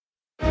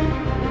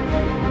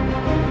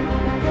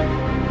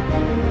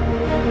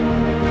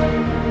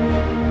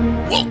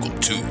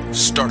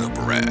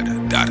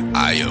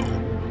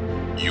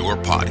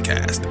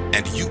podcast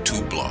and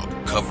YouTube blog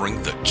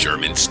covering the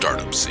German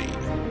startup scene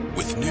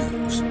with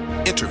news,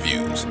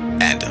 interviews,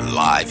 and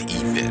live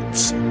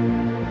events.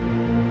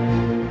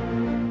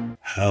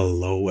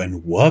 Hello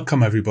and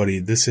welcome everybody.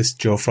 This is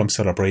Joe from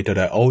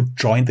Startuprad.io,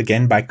 joined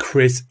again by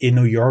Chris in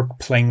New York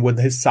playing with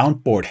his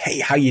soundboard. Hey,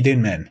 how you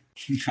doing, man?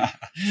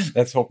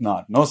 Let's hope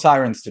not. No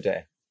sirens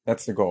today.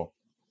 That's the goal.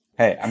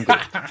 Hey, I'm good.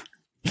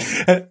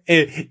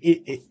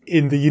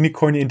 In the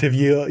unicorn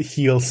interview,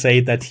 he'll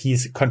say that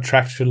he's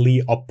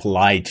contractually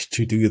obliged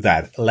to do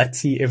that. Let's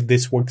see if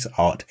this works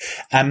out.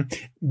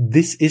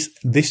 This is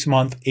this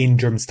month in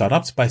German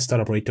startups by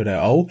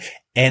Startuprad.io,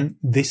 and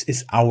this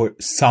is our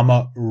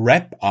summer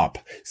wrap up.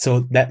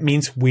 So that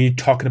means we're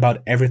talking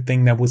about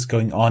everything that was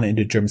going on in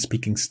the German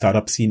speaking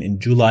startup scene in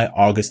July,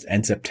 August,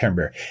 and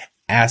September.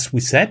 As we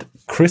said,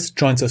 Chris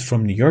joins us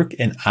from New York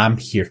and I'm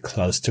here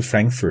close to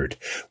Frankfurt.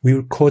 We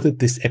recorded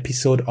this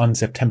episode on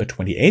September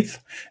 28th.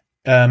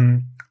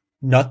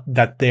 Note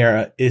that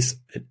there is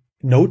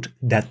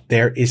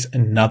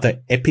another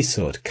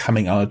episode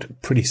coming out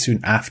pretty soon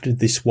after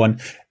this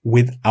one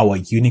with our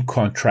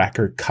unicorn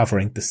tracker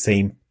covering the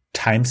same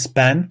time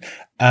span.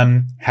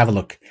 Have a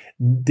look.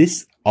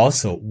 This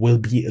also will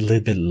be a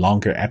little bit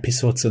longer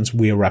episode since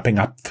we are wrapping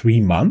up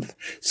 3 months.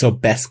 So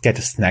best get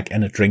a snack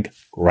and a drink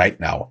right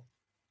now.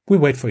 We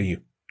wait for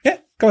you. Yeah,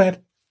 go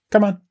ahead.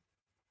 Come on.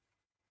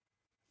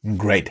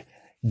 Great.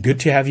 Good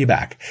to have you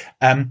back.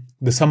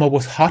 The summer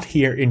was hot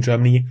here in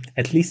Germany,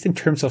 at least in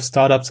terms of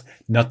startups,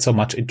 not so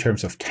much in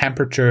terms of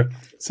temperature.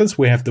 Since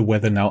we have the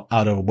weather now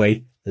out of the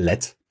way,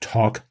 let's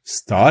talk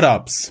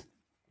startups.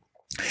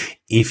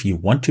 If you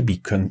want to be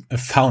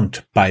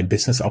found by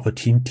business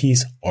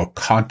opportunities or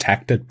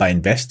contacted by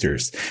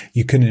investors,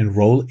 you can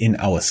enroll in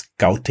our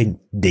scouting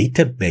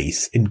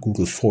database in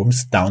Google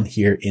Forms down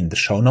here in the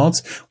show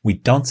notes. We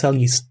don't sell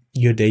you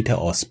your data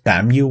or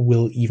spam you.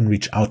 We'll even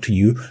reach out to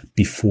you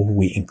before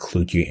we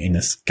include you in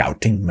a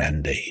scouting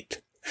mandate.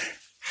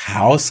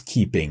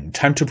 Housekeeping.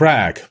 Time to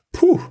brag.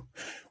 Pooh.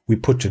 We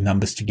put the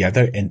numbers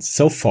together and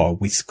so far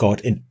we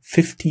scored in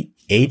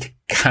 58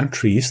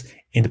 countries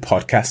in the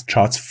podcast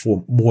charts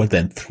for more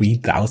than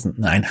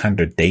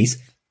 3,900 days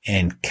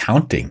and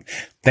counting.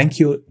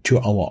 Thank you to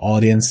our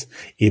audience.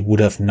 It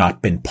would have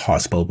not been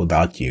possible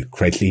without you.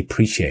 Greatly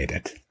appreciate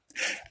it.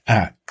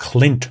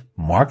 Clint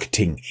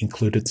Marketing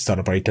included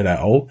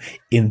Startuprad.io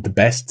in the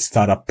best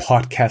startup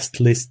podcast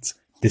lists,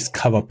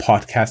 Discover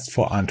Podcasts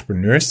for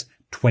Entrepreneurs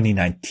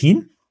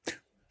 2019.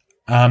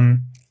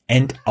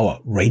 And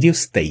our radio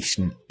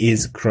station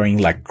is growing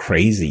like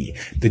crazy.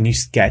 The new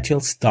schedule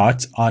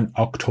starts on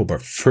October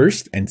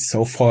 1st. And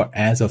so far,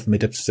 as of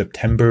mid of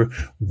September,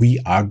 we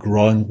are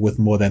growing with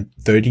more than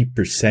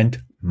 30%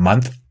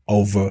 month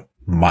over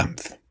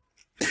month.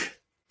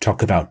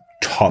 Talk about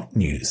top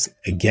news.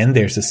 Again,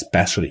 there's a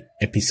special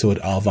episode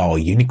of our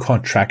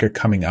unicorn tracker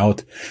coming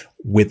out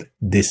with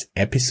this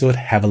episode.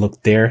 Have a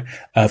look there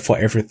for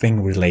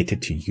everything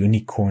related to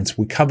unicorns.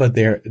 We cover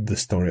there the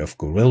story of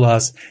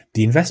Gorillas,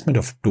 the investment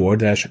of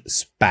DoorDash,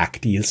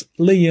 SPAC deals,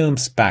 Liam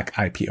SPAC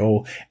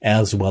IPO,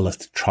 as well as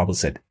the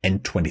troubles at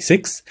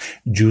N26.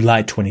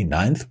 July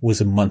 29th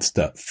was a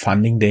monster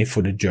funding day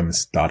for the German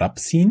startup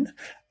scene.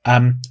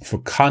 For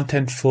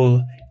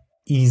Contentful,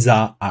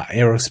 ESA,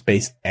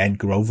 Aerospace, and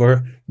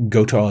Grover,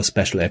 go to our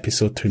special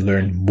episode to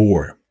learn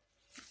more.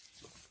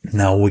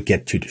 Now we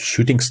get to the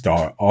shooting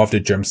star of the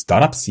German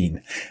startup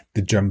scene,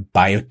 the German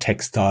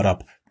biotech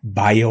startup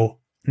BioNTech,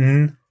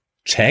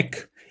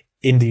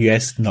 in the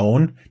US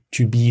known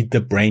to be the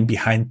brain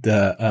behind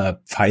the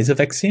Pfizer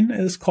vaccine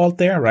is called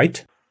there,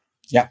 right?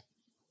 Yeah.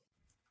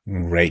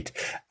 Great.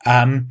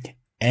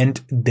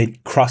 And they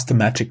crossed the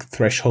magic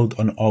threshold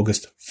on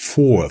August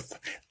 4th.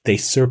 They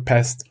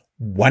surpassed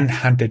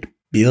 100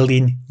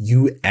 billion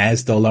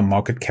US dollar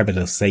market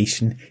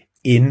capitalization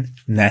in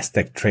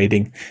Nasdaq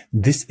trading.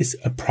 This is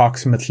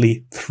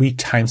approximately 3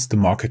 times the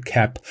market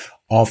cap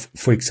of,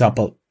 for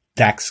example,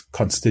 DAX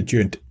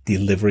constituent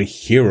Delivery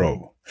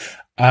Hero.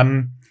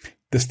 The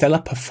stellar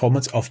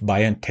performance of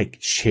BioNTech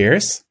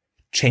shares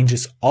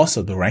changes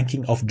also the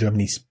ranking of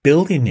Germany's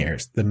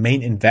billionaires. The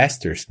main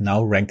investors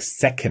now rank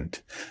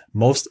second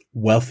most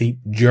wealthy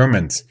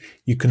Germans.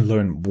 You can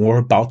learn more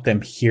about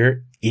them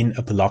here in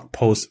a blog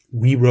post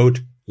we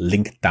wrote,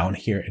 linked down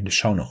here in the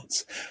show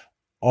notes.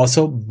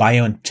 Also,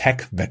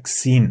 BioNTech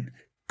vaccine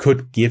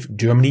could give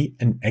Germany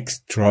an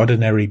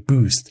extraordinary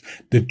boost.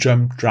 The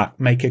German drug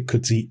maker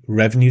could see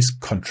revenues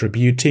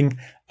contributing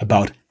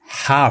about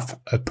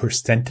 0.5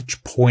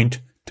 percentage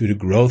point to the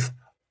growth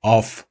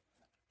of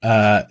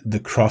the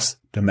gross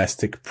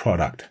domestic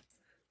product.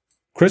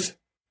 Chris,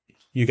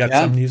 you got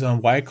some news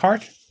on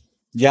Wirecard?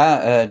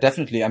 Yeah,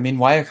 definitely. I mean,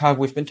 Wirecard,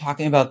 we've been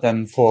talking about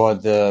them for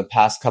the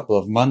past couple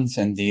of months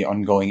and the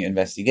ongoing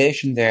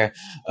investigation there.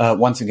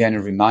 Once again,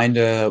 a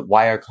reminder,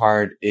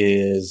 Wirecard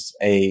is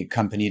a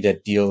company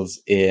that deals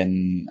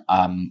in,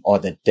 or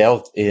that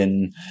dealt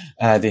in,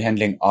 the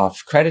handling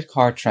of credit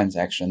card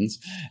transactions.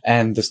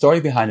 And the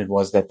story behind it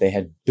was that they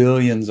had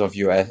billions of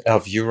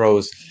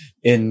euros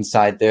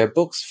inside their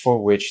books for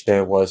which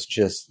there was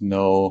just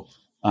no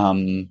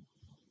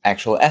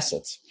actual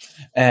assets.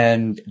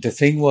 And the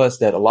thing was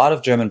that a lot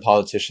of German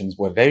politicians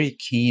were very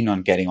keen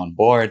on getting on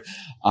board,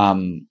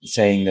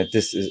 saying that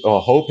this is, or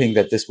hoping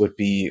that this would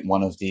be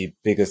one of the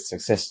biggest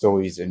success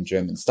stories in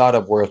German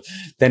startup world.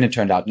 Then it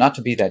turned out not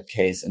to be that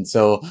case. And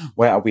so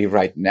where are we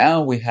right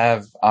now? We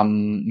have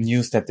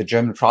news that the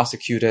German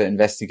prosecutors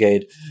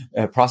investigate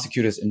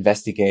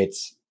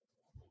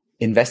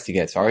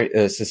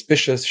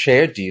suspicious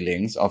share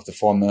dealings of the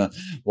former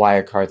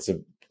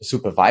Wirecard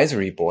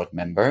supervisory board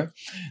member.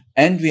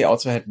 And we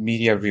also had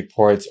media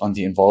reports on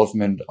the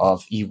involvement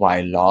of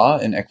EY Law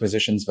in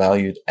acquisitions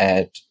valued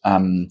at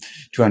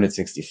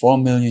 264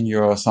 million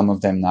euros. Some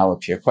of them now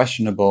appear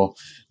questionable.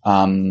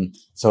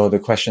 So the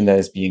question that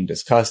is being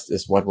discussed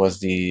is what was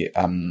the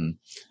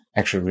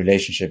actual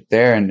relationship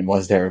there, and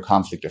was there a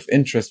conflict of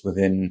interest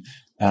within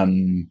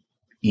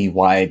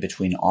EY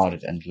between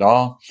audit and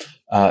law?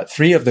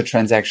 3 of the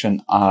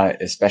transactions are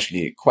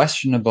especially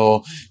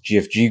questionable: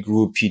 GFG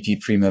Group, PT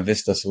Prima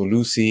Vista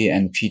Solusi,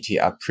 and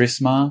PTA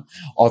Prisma.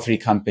 All 3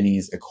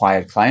 companies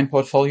acquired client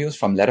portfolios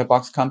from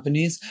letterbox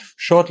companies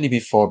shortly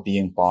before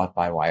being bought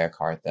by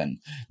Wirecard. Then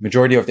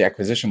majority of the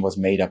acquisition was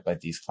made up by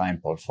these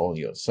client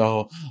portfolios.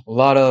 So a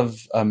lot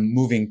of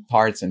moving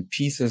parts and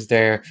pieces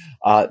there.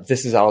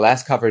 This is our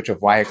last coverage of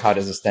Wirecard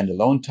as a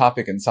standalone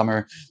topic. In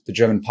summer, the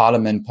German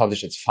parliament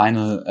published its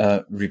final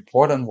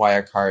report on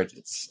Wirecard.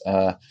 It's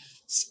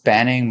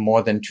spanning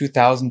more than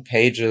 2,000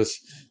 pages.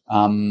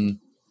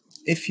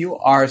 If you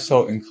are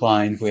so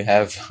inclined, we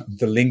have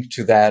the link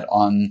to that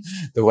on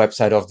the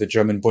website of the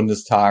German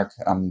Bundestag.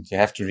 You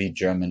have to read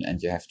German, and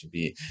you have to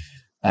be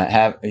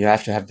you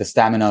have to have the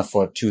stamina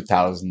for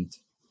 2,000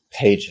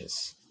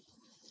 pages.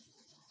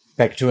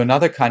 Back to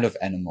another kind of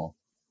animal.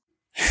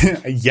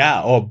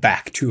 Yeah, or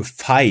back to a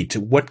fight.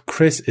 What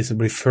Chris is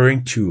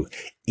referring to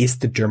is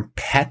the German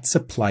pet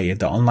supplier,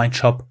 the online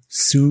shop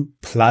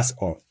Zooplus,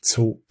 or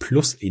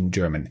Zooplus in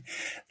German.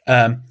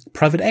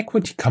 Private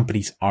equity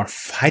companies are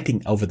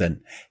fighting over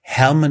them.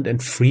 Hellman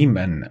and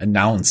Freeman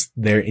announced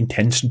their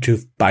intention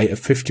to buy a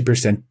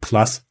 50%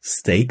 plus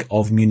stake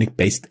of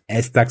Munich-based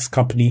SDAX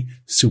company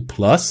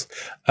Zooplus,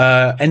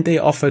 and they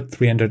offered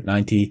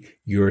 390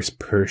 euros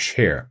per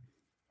share.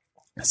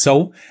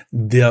 So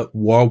the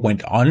war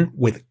went on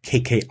with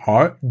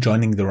KKR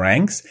joining the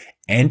ranks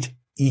and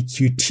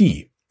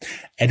EQT.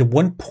 At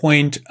one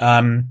point,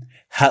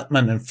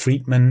 Hellman and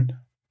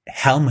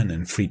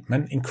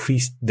Friedman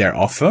increased their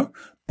offer,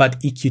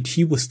 but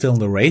EQT was still in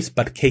the race,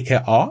 but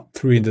KKR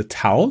threw in the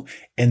towel.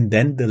 And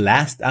then the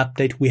last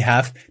update we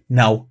have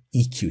now,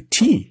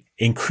 EQT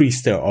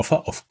increased their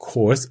offer, of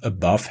course,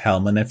 above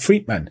Hellman and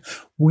Friedman.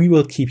 We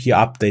will keep you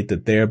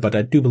updated there, but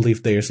I do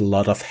believe there's a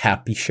lot of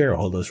happy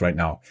shareholders right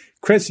now.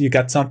 Chris, you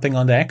got something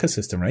on the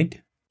ecosystem,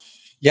 right?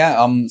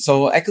 Yeah.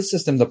 So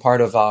ecosystem, the part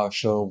of our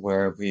show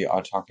where we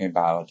are talking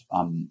about,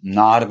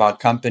 not about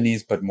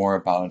companies, but more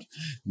about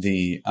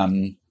the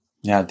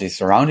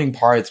surrounding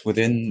parts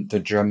within the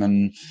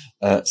German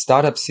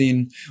startup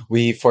scene.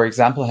 We, for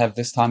example, have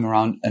this time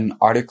around an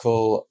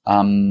article,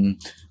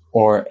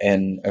 or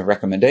a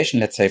recommendation,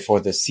 let's say, for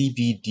the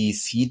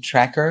CBDC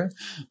tracker,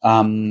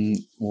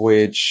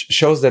 which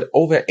shows that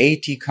over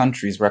 80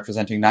 countries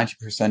representing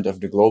 90%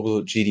 of the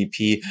global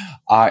GDP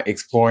are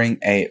exploring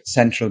a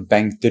central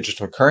bank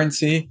digital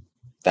currency.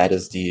 That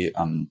is the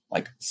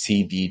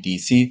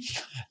CBDC.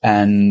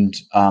 And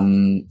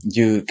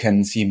you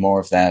can see more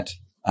of that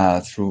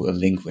through a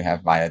link we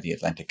have via the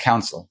Atlantic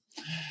Council.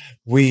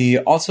 We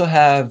also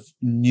have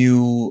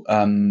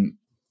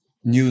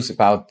news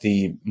about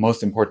the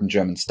most important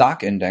German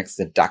stock index,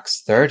 the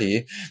DAX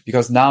 30,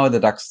 because now the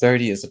DAX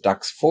 30 is a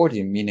DAX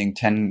 40, meaning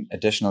 10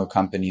 additional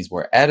companies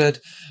were added.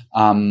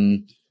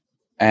 And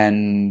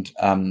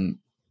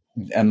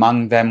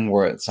among them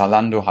were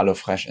Zalando,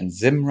 HelloFresh, and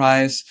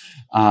Symrise.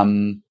 But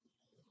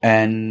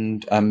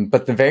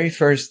the very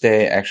first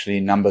day, actually,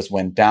 numbers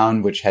went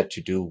down, which had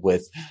to do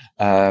with,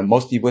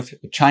 mostly with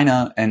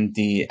China and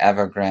the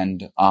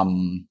Evergrande,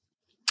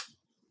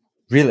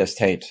 real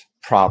estate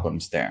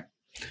problems there.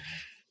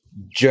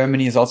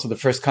 Germany is also the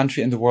first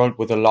country in the world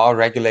with a law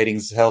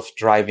regulating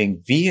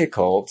self-driving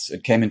vehicles.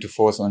 It came into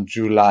force on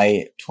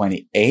July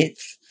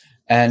 28th.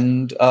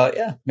 And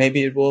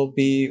maybe it will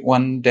be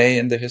one day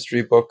in the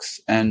history books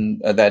and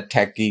that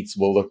tech geeks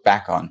will look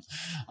back on.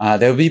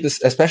 There will be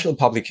a special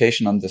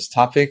publication on this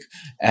topic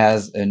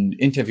as an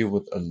interview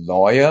with a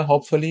lawyer,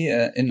 hopefully,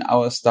 in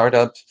our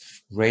startup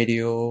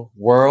radio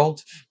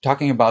world,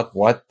 talking about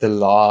what the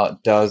law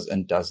does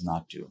and does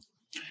not do.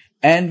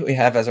 And we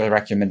have as a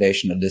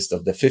recommendation a list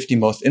of the 50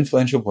 most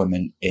influential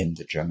women in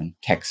the German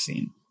tech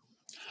scene.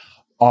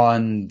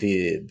 On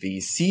the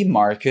VC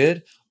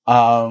market,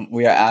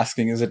 we are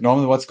asking, is it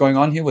normal what's going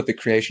on here with the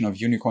creation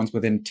of unicorns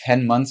within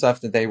 10 months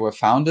after they were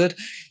founded?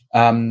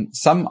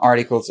 Some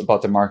articles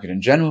about the market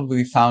in general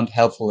we found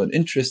helpful and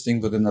interesting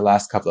within the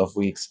last couple of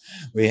weeks.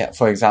 We,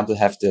 for example,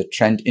 have the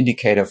trend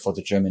indicator for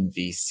the German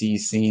VC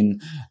scene,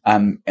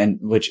 and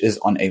which is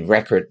on a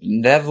record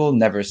level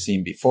never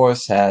seen before,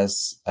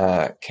 says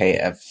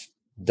KfW.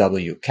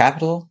 W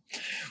Capital.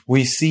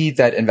 We see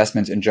that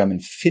investments in German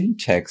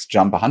fintechs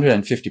jump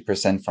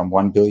 150% from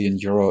 1 billion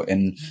euro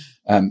in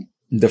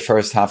the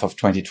first half of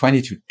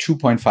 2020 to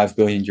 2.5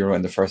 billion euro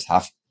in the first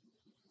half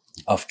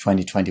of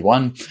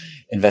 2021.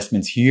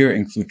 Investments here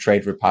include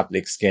Trade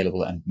Republic,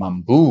 Scalable, and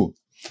Mambu.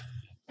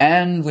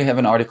 And we have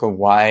an article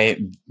why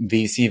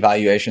VC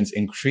valuations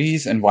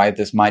increase and why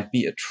this might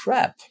be a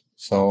trap.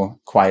 So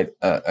quite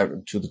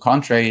to the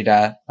contrary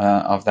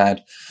of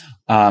that.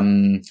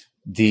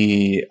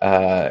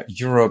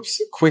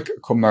 Europe's quick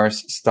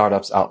commerce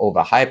startups are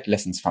overhyped.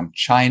 Lessons from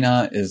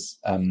China is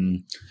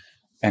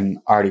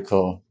an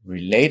article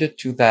related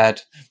to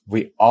that.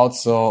 We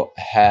also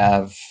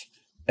have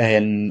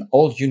an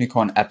old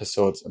unicorn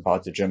episodes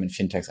about the German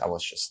fintechs I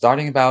was just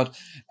starting about.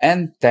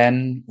 And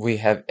then we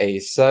have a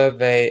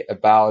survey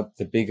about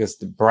the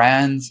biggest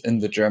brands in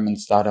the German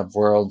startup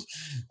world,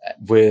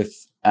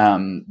 with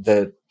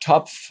the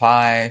top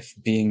 5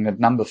 being at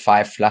number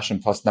 5,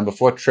 Flaschenpost, number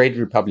 4, Trade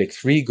Republic,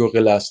 3,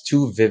 Gorillas,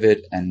 2,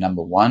 Vivid, and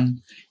number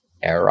 1,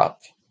 AirUp.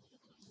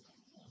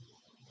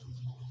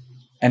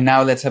 And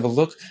now let's have a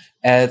look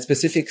at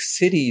specific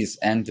cities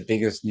and the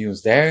biggest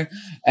news there.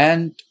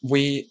 And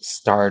we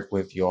start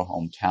with your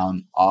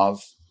hometown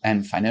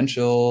and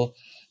financial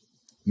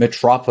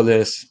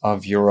metropolis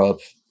of Europe,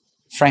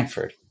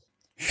 Frankfurt.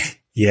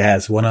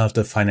 Yes, one of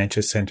the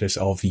financial centers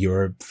of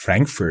Europe,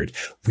 Frankfurt.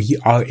 We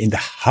are in the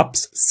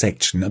hubs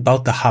section.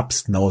 About the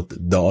hubs, note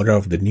the order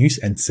of the news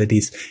and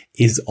cities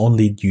is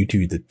only due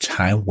to the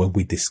time when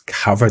we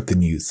discovered the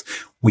news.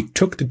 We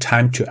took the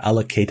time to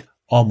allocate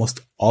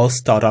almost all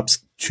startups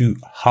to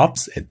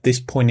hubs at this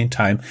point in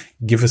time.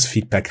 Give us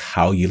feedback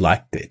how you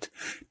liked it.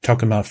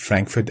 Talking about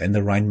Frankfurt and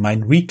the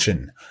Rhine-Main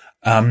region.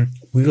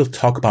 We will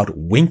talk about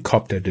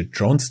Wingcopter, the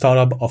drone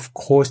startup. Of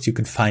course, you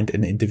can find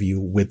an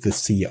interview with the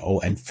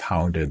CEO and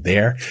founder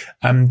there.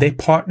 They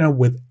partner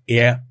with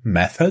Air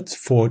Methods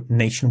for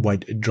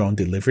nationwide drone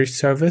delivery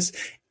service.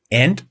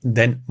 And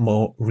then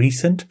more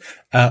recent,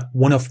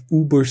 one of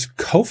Uber's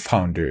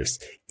co-founders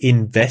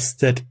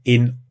invested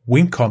in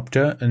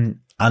Wingcopter,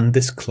 an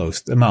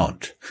undisclosed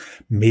amount.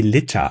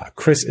 Melita.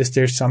 Chris, is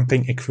there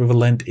something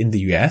equivalent in the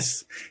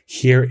US?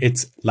 Here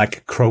it's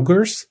like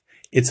Kroger's.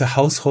 It's a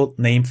household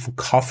name for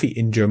coffee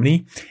in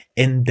Germany,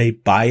 and they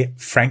buy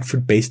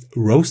Frankfurt-based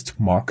Roast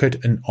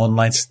Market, an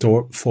online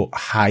store for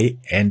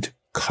high-end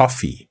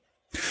coffee.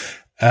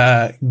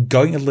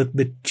 Going a little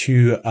bit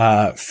to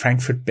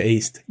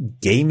Frankfurt-based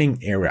gaming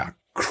area,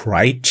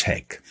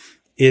 Crytek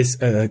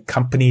is a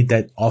company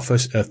that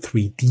offers a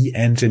 3D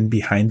engine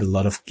behind a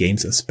lot of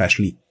games,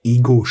 especially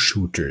ego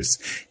shooters.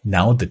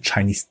 Now the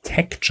Chinese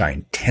tech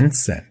giant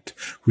Tencent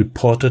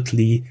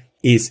reportedly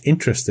is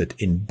interested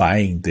in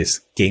buying this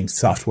game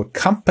software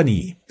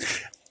company.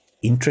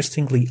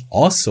 Interestingly,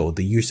 also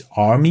the US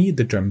Army,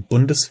 the German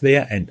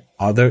Bundeswehr, and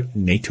other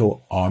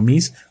NATO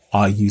armies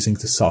are using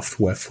the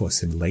software for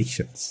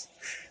simulations.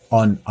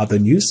 On other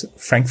news,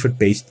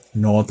 Frankfurt-based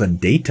Northern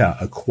Data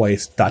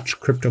acquires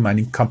Dutch crypto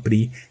mining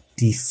company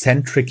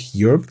Decentric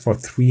Europe for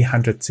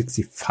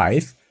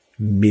 365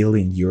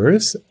 million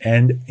euros.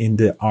 And in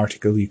the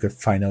article, you can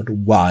find out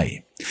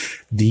why.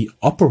 The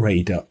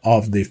operator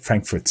of the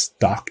Frankfurt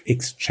Stock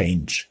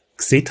Exchange,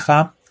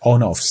 Xetra,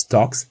 owner of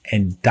stocks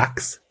and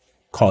DAX,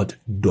 called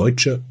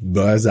Deutsche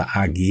Börse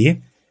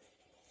AG,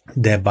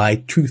 they buy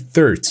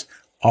 2/3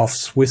 of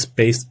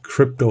Swiss-based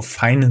Crypto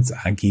Finance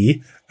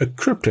AG, a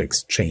crypto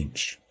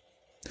exchange.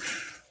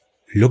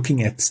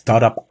 Looking at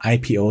startup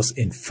IPOs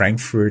in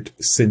Frankfurt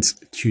since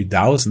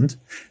 2000,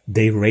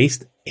 they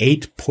raised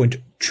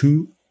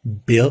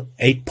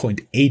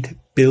 8.8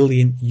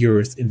 billion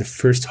euros in the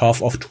first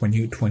half of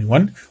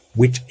 2021,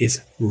 which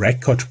is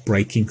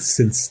record-breaking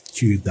since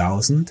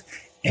 2000.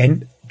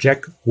 And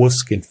Jack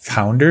Wolfskin,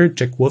 founder.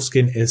 Jack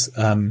Wolfskin is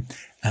an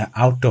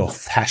outdoor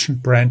fashion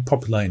brand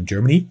popular in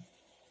Germany.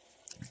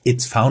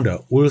 Its founder,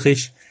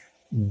 Ulrich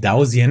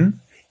Dausien,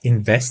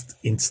 invests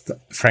in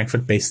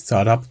Frankfurt-based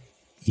startup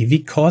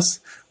Evicos.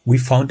 We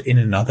found in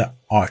another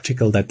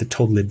article that the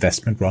total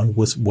investment round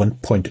was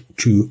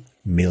 1.2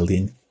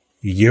 million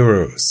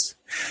euros.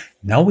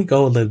 Now we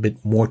go a little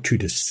bit more to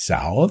the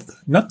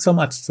south. Not so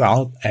much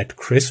south as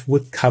Chris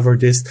would cover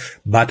this,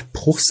 but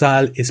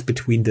Bruchsal is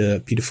between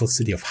the beautiful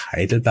city of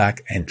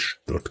Heidelberg and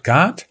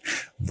Stuttgart.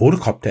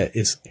 Vodacopter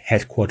is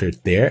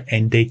headquartered there,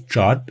 and they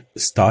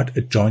start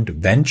a joint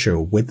venture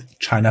with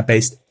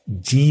China-based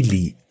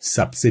Geely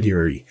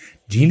subsidiary.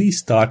 Geely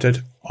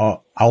started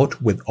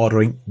out with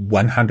ordering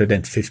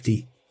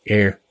 150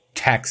 air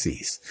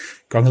taxis.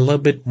 Going a little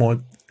bit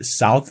more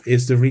south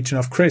is the region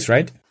of Chris,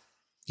 right?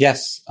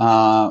 Yes,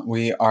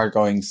 we are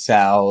going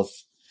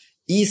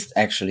southeast,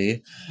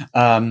 actually,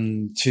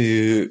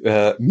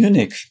 to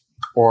Munich,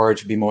 or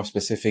to be more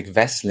specific,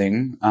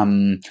 Wessling,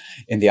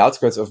 in the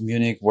outskirts of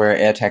Munich, where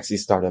air taxi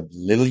startup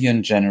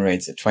Lilian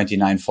generates a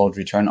 29-fold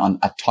return on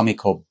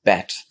Atomico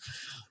Bet.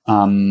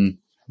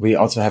 We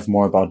also have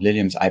more about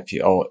Lilium's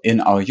IPO in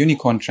our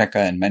unicorn tracker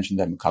and mentioned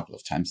them a couple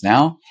of times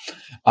now.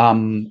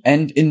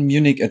 And in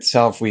Munich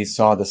itself, we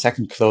saw the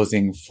second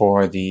closing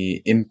for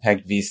the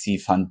Impact VC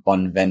Fund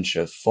Bond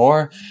Venture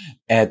 4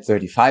 at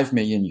 35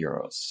 million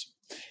euros.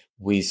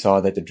 We saw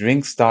that the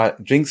drinks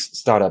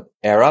startup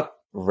AirUp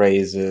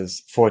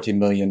raises 40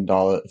 million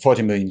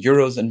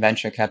euros in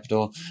venture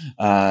capital.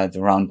 The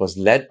round was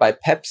led by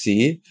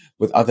Pepsi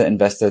with other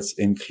investors,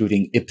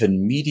 including Ippen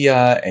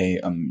Media,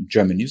 a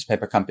German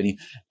newspaper company,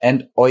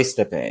 and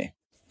Oyster Bay.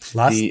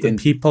 Plus, the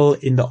people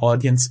in the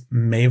audience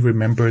may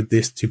remember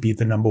this to be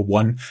the number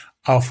one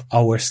of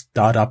our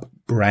startup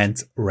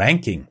brands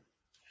ranking.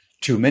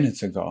 2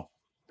 minutes ago.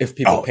 If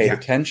people paid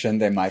attention,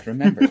 they might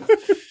remember.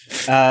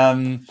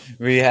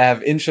 We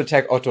have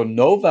Insurtech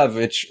Autonova,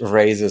 which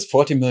raises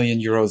 40 million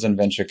euros in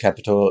venture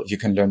capital. You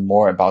can learn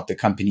more about the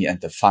company and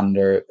the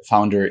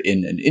founder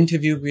in an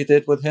interview we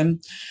did with him.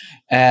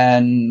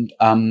 And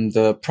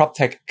the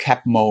PropTech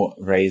Capmo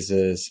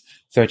raises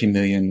 $30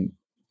 million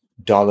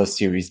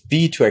Series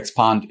B to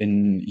expand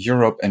in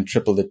Europe and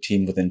triple the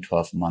team within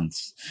 12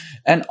 months.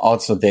 And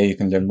also there you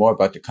can learn more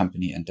about the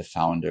company and the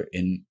founder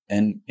in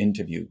an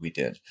interview we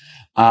did.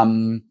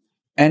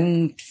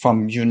 And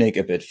from Munich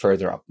a bit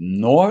further up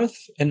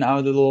north in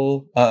our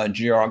little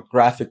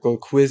geographical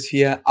quiz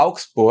here,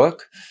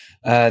 Augsburg.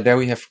 There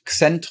we have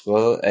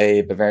Xentral,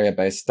 a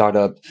Bavaria-based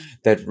startup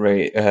that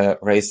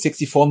raised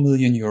 64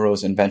 million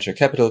euros in venture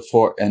capital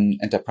for an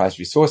enterprise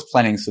resource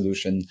planning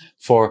solution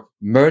for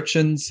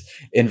merchants.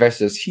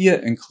 Investors here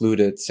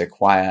included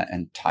Sequoia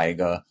and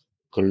Tiger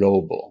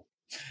Global.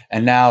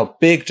 And now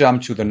big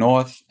jump to the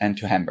north and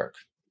to Hamburg.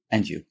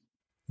 And you.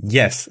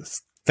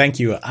 Yes.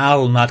 Thank you.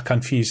 I'll not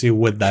confuse you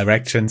with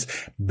directions.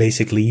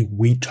 Basically,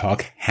 we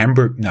talk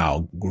Hamburg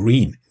now.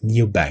 Green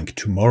Neobank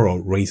tomorrow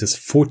raises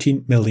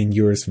 14 million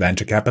euros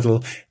venture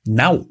capital.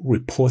 Now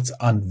reports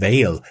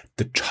unveil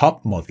the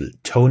top model,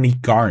 Tony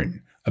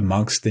Garn,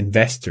 amongst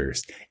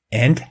investors.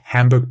 And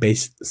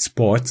Hamburg-based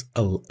Sport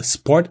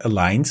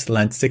Alliance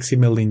lends 60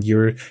 million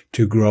euro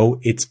to grow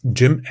its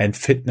gym and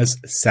fitness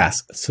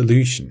SaaS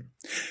solution.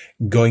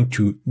 Going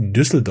to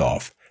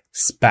Düsseldorf.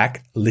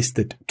 SPAC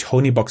listed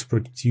Tonybox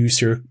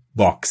producer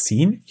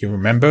Boxine. You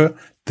remember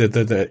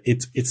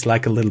it's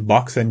like a little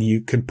box and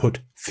you can put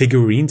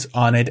figurines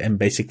on it. And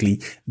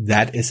basically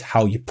that is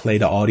how you play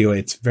the audio.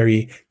 It's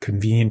very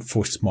convenient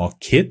for small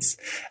kids.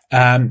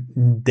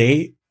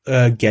 They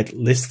get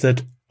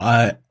listed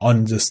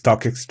on the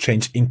stock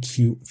exchange in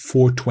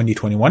Q4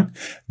 2021,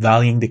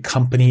 valuing the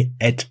company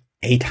at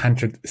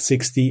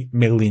 860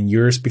 million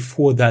euros.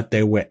 Before that,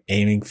 they were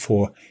aiming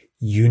for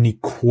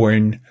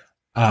unicorn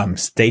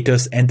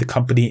status, and the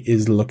company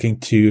is looking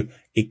to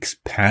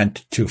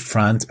expand to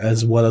France,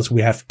 as well as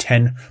we have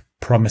 10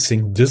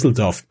 promising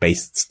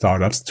Düsseldorf-based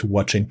startups to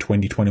watch in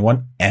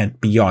 2021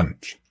 and beyond.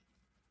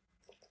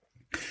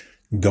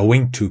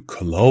 Going to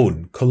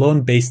Cologne.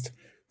 Cologne-based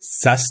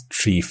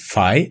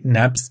Sastrify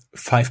nabs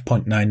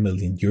 5.9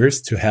 million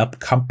euros to help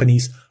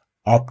companies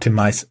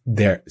optimize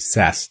their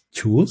SaaS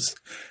tools.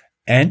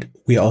 And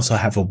we also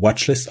have a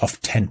watch list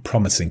of 10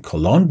 promising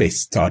Cologne-based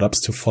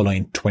startups to follow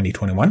in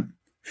 2021.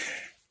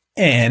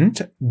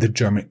 And the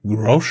German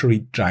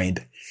grocery giant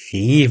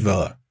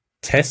Rewe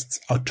tests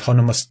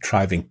autonomous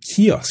driving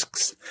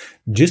kiosks.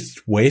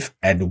 Just wave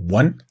at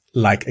one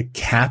like a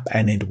cab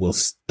and it will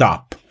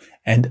stop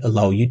and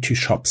allow you to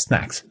shop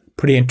snacks.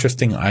 Pretty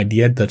interesting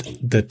idea that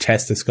the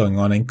test is going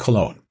on in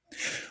Cologne.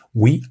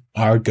 We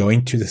are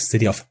going to the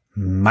city of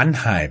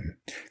Mannheim.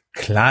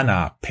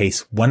 Klarna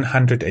pays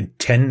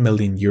 110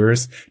 million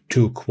euros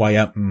to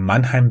acquire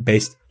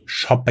Mannheim-based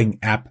shopping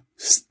app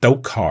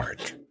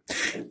Stokart.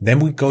 Then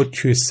we go to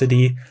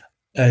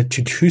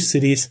two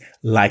cities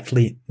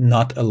likely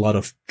not a lot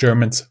of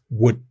Germans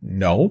would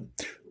know.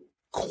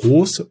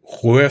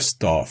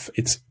 Groß-Röhrsdorf.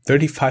 It's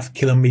 35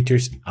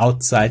 kilometers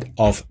outside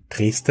of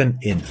Dresden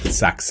in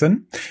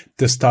Saxon.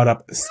 The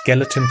startup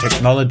Skeleton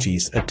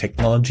Technologies, a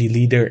technology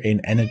leader in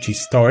energy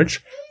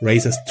storage,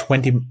 raises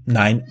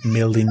 29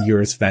 million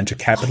euros venture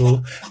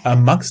capital.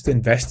 Amongst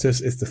investors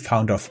is the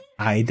founder of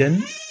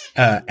Adyen,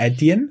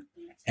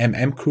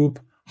 MM Group,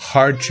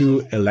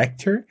 Harju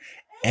Elector,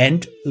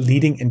 and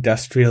leading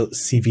industrial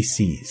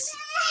CVCs.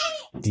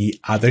 The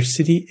other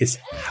city is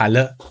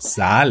Halle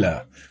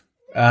Saale.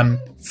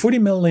 40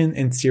 million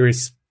in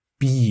Series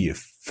B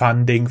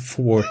funding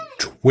for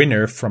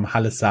Twinner from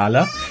Halle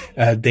Saale.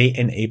 They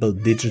enable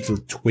digital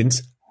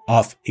twins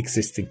of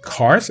existing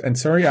cars. And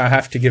sorry, I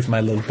have to give my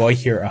little boy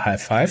here a high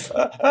five.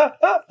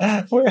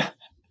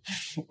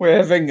 We're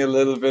having a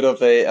little bit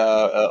of a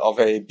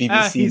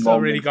BBC he's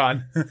moment. Already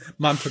gone.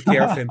 Mom took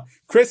care of him.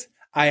 Chris,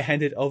 I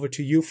hand it over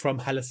to you from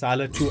Halle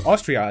Saale to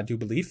Austria, I do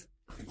believe.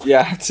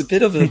 Yeah, it's a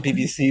bit of a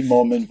BBC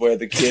moment where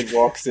the kid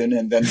walks in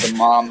and then the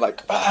mom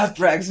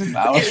drags him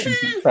out.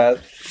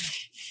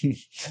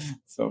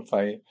 So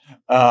funny.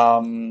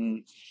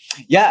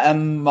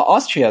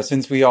 Austria,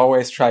 since we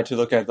always try to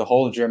look at the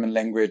whole German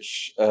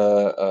language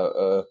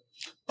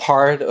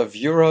part of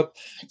Europe.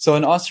 So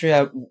in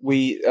Austria,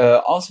 we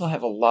also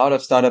have a lot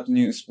of startup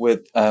news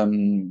with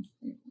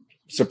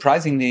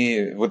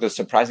with a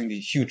surprisingly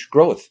huge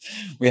growth.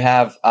 We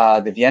have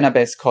the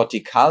Vienna-based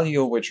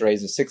Corticalio, which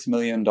raises $6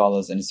 million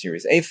in a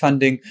Series A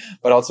funding,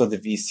 but also the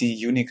VC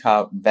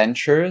Unica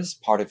Ventures,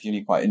 part of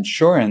Unica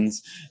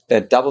Insurance,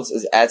 that doubles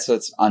its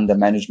assets under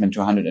management to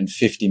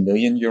 150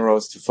 million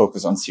euros to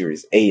focus on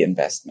Series A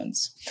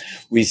investments.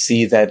 We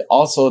see that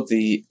also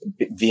the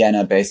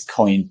Vienna-based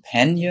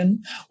Coinpanion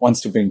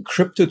wants to bring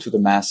crypto to the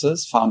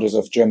masses. Founders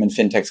of German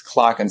fintechs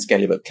Clark and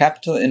Scalable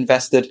Capital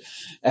invested,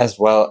 as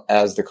well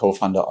as the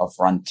co-founder of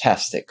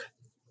Runtastic.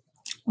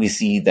 We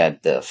see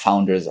that the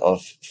founders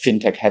of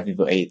fintech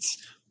heavyweights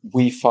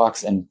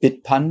WeFox and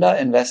Bitpanda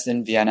invest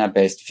in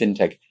Vienna-based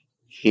fintech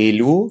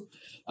Helu.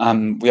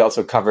 We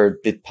also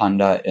covered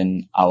Bitpanda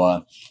in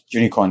our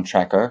unicorn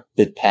tracker,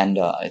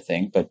 Bitpanda, I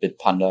think, but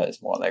Bitpanda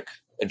is more like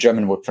a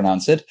German would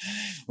pronounce it.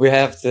 We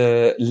have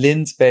the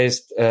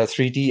Linz-based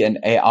 3D and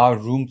AR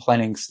room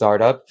planning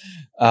startup,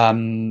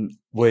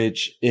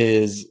 which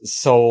is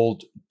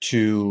sold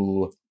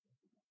to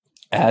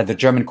the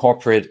German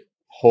corporate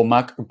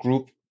Homag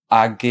Group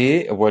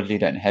AG, a world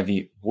leader in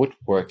heavy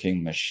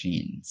woodworking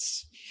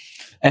machines.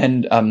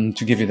 And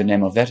to give you the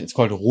name of that, it's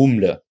called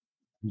Roomle.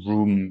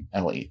 Room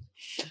LE.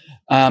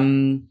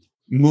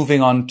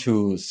 Moving on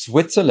to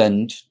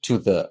Switzerland, to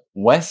the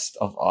west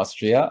of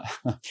Austria,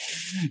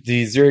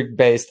 the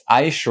Zurich-based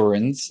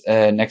iSurance,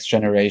 next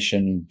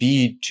generation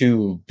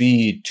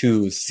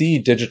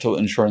B2B2C digital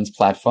insurance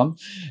platform,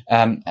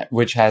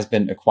 which has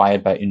been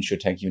acquired by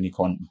insurtech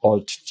unicorn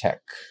BoltTech.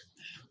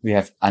 We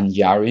have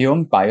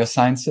Anyarium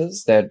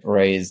Biosciences that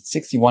raised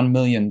 $61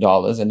 million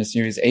in a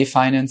Series A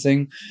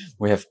financing.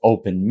 We have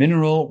Open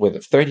Mineral with a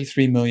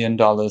 $33 million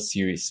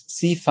Series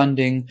C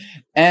funding.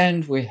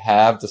 And we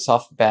have the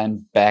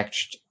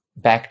SoftBank-backed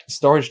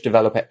storage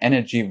developer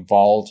Energy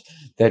Vault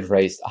that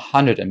raised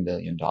 $100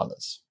 million.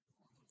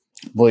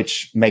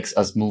 Which makes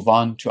us move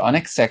on to our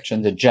next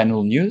section, the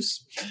general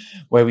news,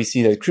 where we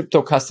see that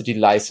crypto custody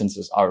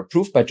licenses are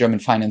approved by German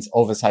finance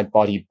oversight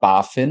body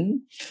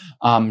BaFin.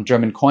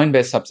 German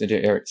Coinbase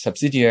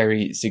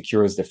subsidiary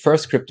secures the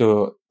first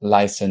crypto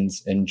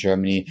license in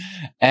Germany.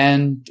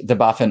 And the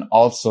BaFin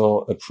also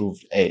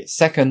approved a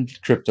second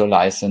crypto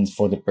license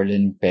for the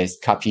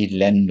Berlin-based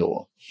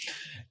Capilendo.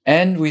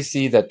 And we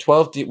see that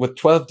with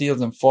 12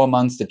 deals in 4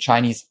 months, the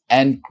Chinese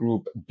Ant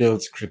Group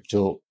builds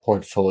crypto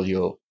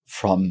portfolio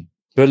from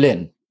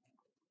Berlin.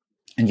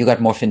 And you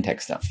got more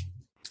fintech stuff.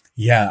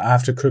 Yeah,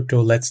 after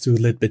crypto, let's do a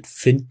little bit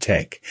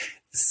fintech.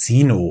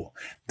 Zeno,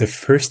 the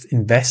first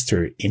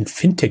investor in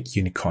fintech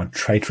unicorn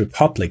Trade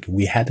Republic.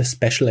 We had a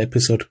special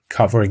episode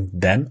covering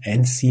them,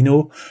 and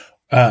Zeno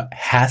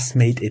has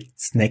made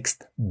its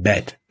next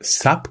bet,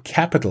 Sub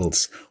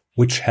Capitals,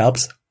 which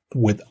helps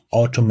with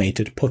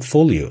automated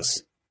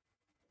portfolios.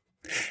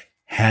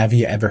 Have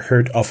you ever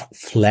heard of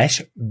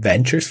Flash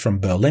Ventures from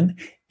Berlin?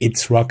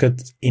 It's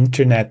Rocket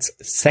Internet's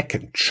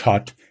second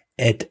shot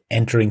at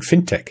entering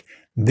fintech,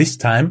 this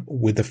time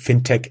with a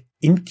fintech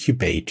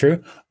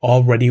incubator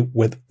already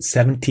with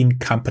 17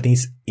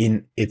 companies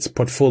in its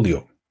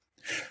portfolio.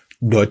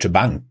 Deutsche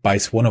Bank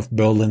buys one of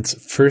Berlin's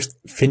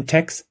first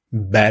fintechs,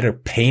 Better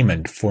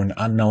Payment, for an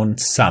unknown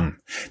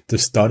sum. The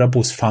startup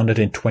was founded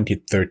in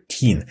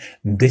 2013.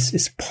 This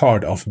is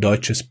part of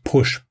Deutsche's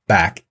push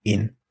back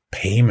in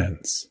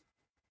payments.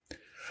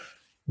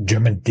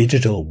 German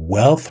digital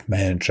wealth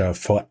manager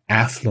for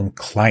affluent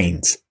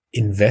clients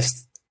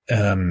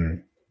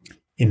investment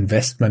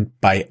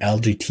by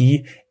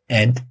LGT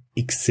and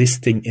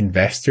existing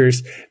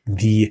investors.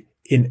 The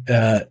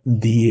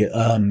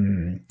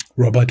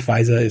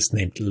robo-advisor is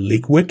named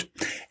Liquid,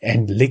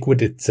 and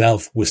Liquid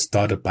itself was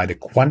started by the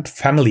Quant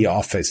family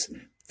office.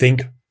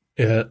 Think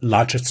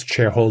largest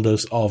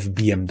shareholders of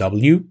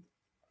BMW,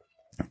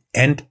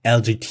 and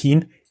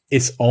LGT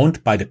is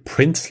owned by the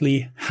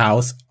princely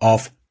house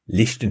of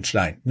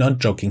Liechtenstein. Not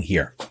joking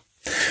here.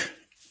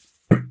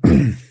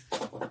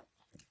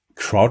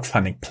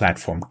 Crowdfunding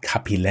platform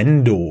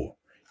Capilendo.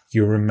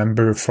 You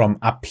remember from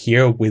up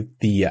here with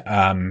the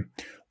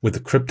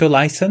crypto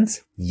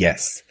license?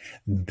 Yes.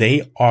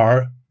 They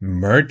are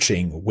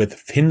merging with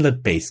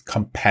Finland-based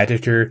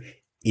competitor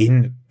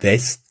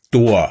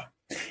Investor.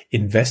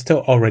 Investor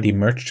already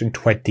merged in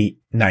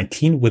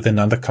 2019 with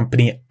another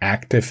company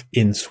active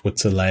in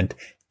Switzerland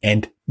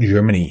and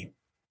Germany.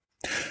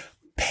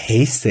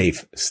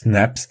 PaySafe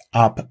snaps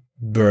up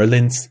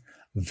Berlin's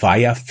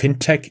Via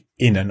Fintech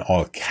in an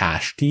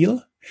all-cash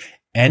deal,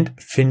 and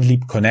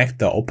FinLeap Connect,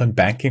 the open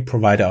banking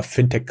provider of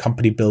fintech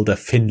company builder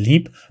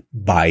FinLeap,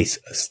 buys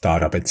a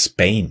startup in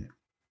Spain.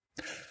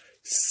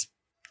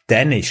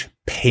 Danish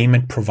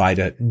payment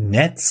provider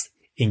Nets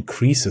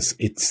increases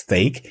its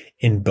stake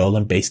in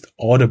Berlin-based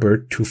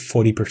Audibird to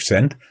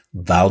 40%,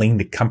 valuing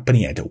the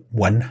company at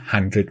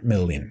 100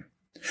 million.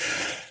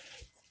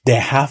 There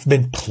have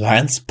been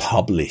plans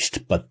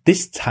published, but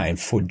this time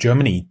for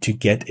Germany to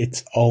get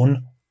its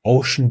own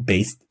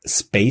ocean-based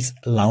space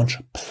launch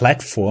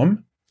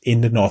platform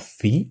in the North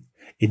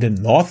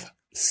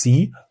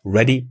Sea,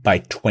 ready by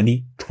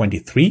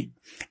 2023.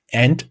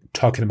 And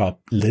talking about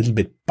a little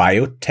bit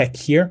biotech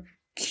here,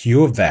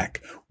 CureVac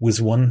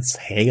was once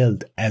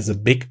hailed as a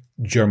big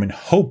German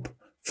hope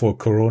for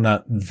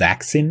corona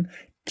vaccine,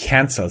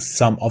 cancels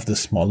some of the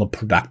smaller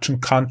production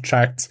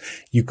contracts.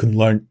 You can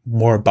learn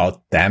more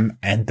about them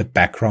and the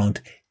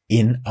background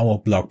in our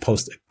blog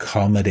post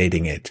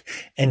accommodating it.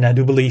 And I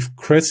do believe,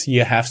 Chris,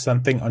 you have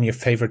something on your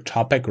favorite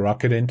topic,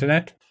 Rocket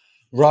Internet?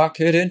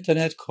 Rocket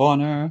Internet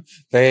Corner.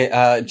 They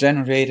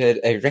generated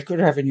a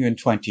record revenue in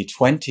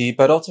 2020,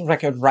 but also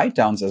record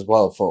write-downs as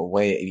well for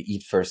Away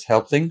Eat First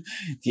Helpling.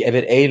 The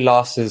EBITDA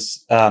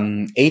losses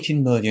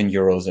 18 million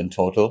euros in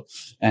total,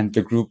 and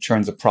the group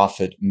turns a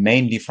profit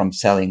mainly from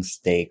selling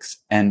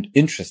stakes and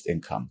interest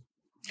income.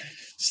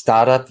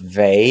 Startup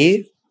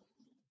VAY,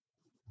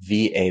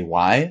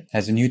 VAY,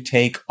 has a new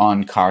take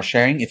on car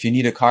sharing. If you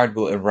need a car, it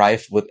will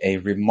arrive with a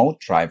remote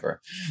driver.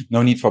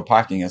 No need for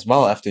parking as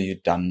well after you're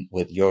done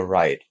with your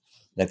ride.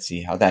 Let's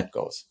see how that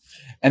goes.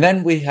 And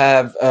then we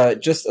have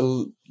just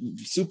a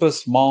super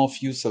small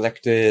few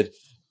selected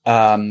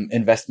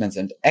investments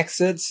and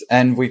exits.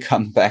 And we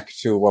come back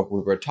to what we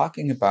were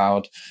talking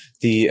about,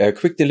 the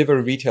quick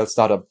delivery retail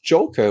startup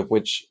Joker,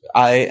 which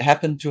I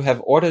happen to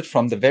have ordered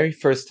from the very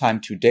first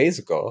time 2 days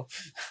ago,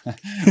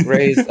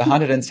 raised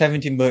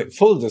 170 million,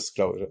 full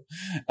disclosure,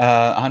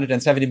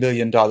 $170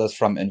 million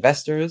from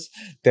investors.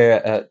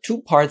 There,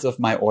 two parts of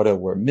my order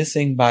were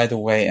missing, by the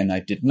way, and I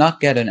did not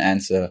get an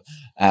answer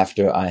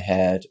after I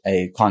had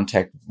a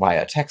contact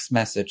via text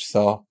message.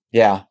 So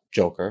yeah,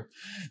 Joker.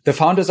 The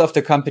founders of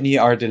the company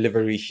are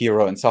Delivery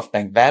Hero and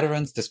SoftBank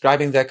veterans,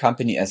 describing their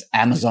company as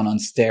Amazon on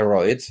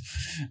steroids.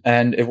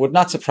 And it would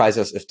not surprise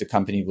us if the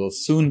company will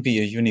soon be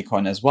a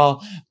unicorn as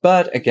well.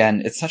 But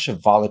again, it's such a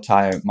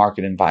volatile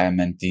market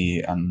environment,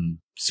 the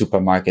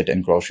supermarket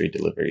and grocery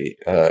delivery,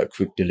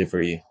 quick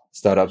delivery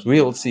startups.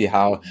 We will see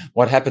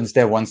what happens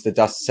there once the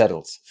dust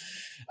settles.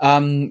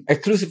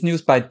 Exclusive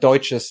news by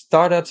Deutsche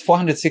Startups.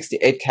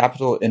 468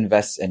 Capital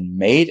invests in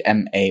Mayd,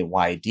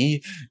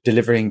 M-A-Y-D,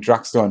 delivering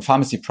drugstore and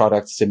pharmacy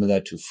products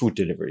similar to food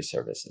delivery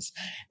services.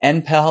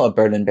 Enpal, a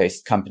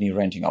Berlin-based company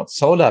renting out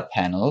solar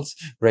panels,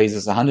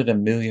 raises 100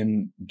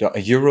 million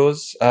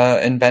euros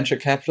in venture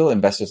capital.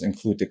 Investors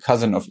include the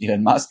cousin of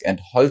Elon Musk and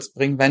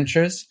Holzbring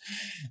Ventures.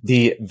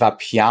 The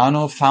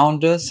Vapiano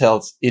founder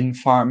sells his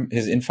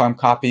Infarm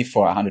copy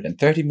for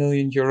 130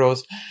 million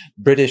euros.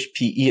 British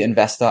PE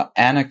investor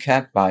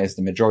Anacap buys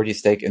the majority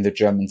stake in the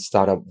German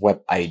startup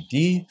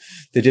WebID.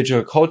 The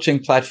digital coaching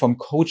platform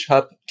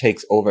CoachHub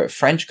takes over a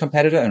French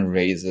competitor and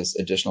raises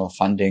additional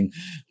funding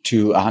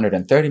to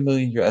 130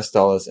 million US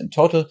dollars in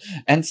total.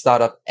 And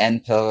startup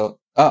Enpal,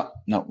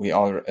 we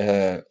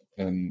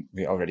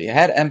already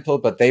had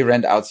Enpal, but they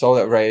rent out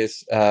solar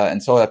arrays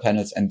and solar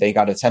panels, and they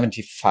got a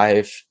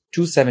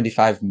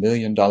 $275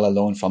 million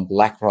loan from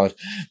BlackRock,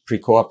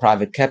 Precor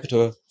Private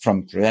Capital,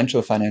 from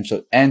Prudential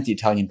Financial, and the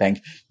Italian bank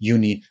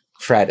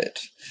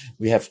UniCredit.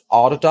 We have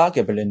Autodoc,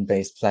 a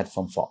Berlin-based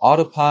platform for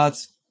auto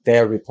parts. They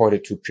are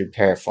reported to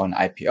prepare for an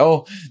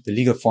IPO. The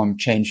legal form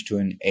changed to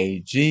an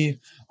AG,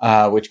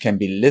 which can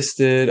be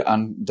listed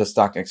on the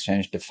stock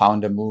exchange. The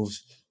founder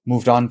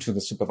moved on to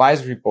the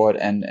supervisory board,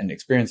 and an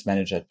experienced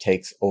manager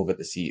takes over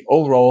the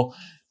CEO role.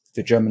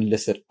 The German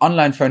listed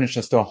online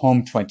furniture store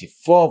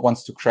Home24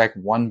 wants to crack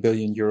 1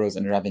 billion euros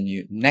in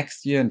revenue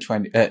next year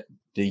the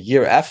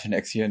year after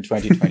next year in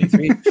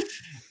 2023.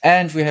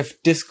 And we have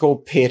Disco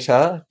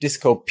Peter,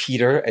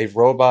 a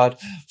robot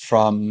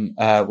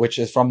which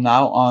is from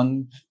now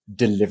on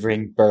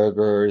delivering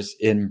burgers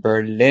in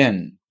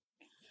Berlin.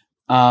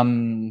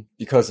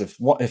 Because if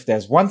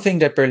there's one thing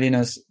that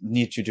Berliners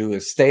need to do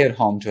is stay at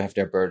home to have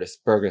their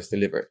burgers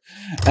delivered.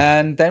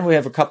 And then we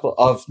have a couple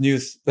of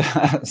news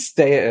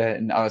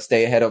in our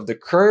Stay Ahead of the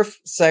Curve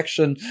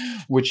section,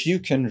 which you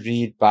can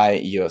read by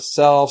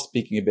yourself,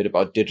 speaking a bit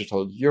about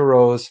digital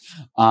euros,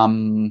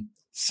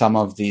 some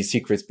of the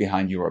secrets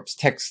behind Europe's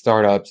tech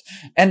startups,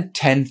 and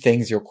 10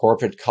 things your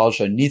corporate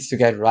culture needs to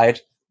get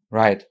right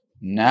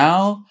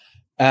now.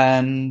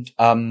 And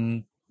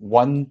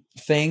one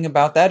thing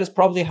about that is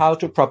probably how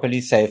to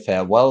properly say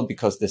farewell,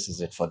 because this is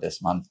it for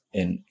this month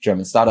in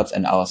German startups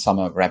and our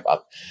summer wrap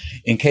up.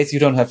 In case you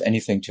don't have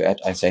anything to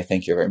add, I say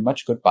thank you very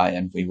much. Goodbye.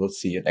 And we will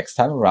see you next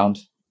time around.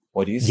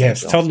 What do you say?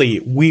 Yes,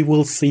 totally. We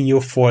will see you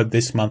for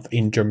this month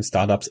in German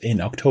startups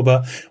in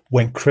October,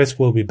 when Chris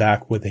will be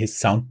back with his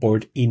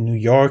soundboard in New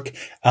York.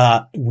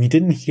 We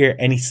didn't hear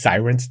any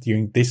sirens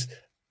during this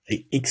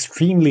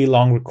extremely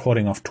long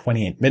recording of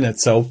 28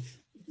 minutes. So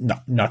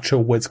not sure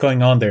what's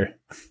going on there.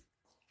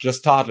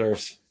 Just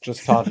toddlers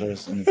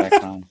in the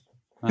background.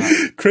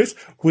 Chris,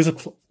 was a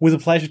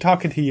pleasure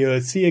talking to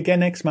you. See you again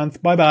next month.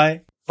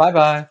 Bye-bye.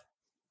 Bye-bye.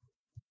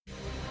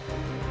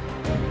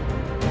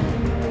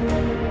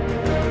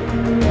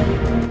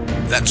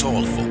 That's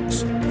all,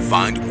 folks.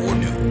 Find more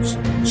news,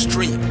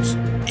 streams,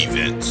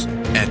 events,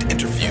 and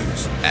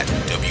interviews at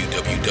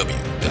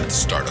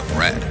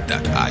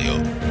www.startuprad.io.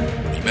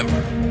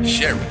 Remember,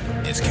 sharing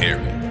is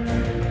caring.